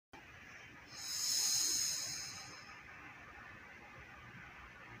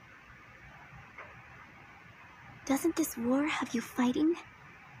Doesn't this war have you fighting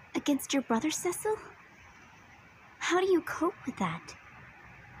against your brother, Cecil? How do you cope with that?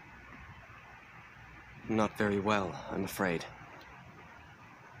 Not very well, I'm afraid.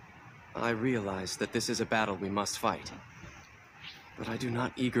 I realize that this is a battle we must fight, but I do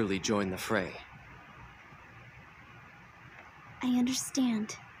not eagerly join the fray. I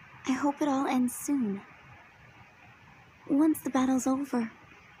understand. I hope it all ends soon. Once the battle's over,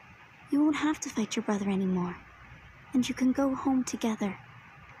 you won't have to fight your brother anymore, and you can go home together.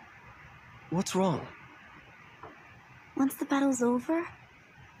 What's wrong? Once the battle's over,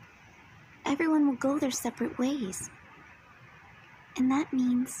 everyone will go their separate ways. And that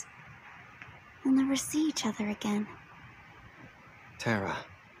means we'll never see each other again. Terra.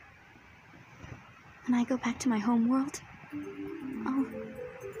 When I go back to my homeworld,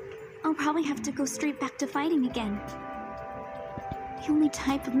 I'll probably have to go straight back to fighting again. The only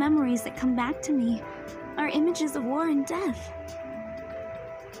type of memories that come back to me are images of war and death.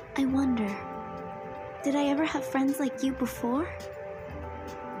 I wonder, did I ever have friends like you before?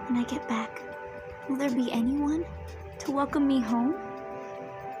 When I get back, will there be anyone to welcome me home?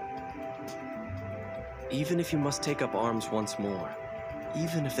 Even if you must take up arms once more,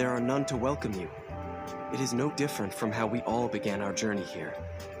 even if there are none to welcome you, it is no different from how we all began our journey here.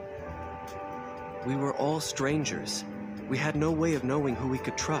 We were all strangers. We had no way of knowing who we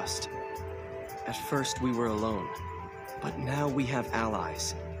could trust. At first we were alone, but now we have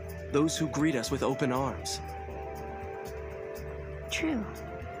allies. Those who greet us with open arms. True.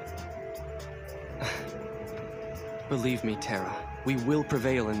 Believe me, Terra, we will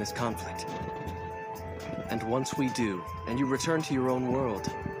prevail in this conflict. And once we do, and you return to your own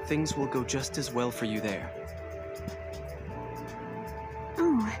world, things will go just as well for you there.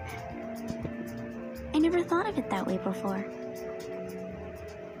 Oh. I never thought of it that way before.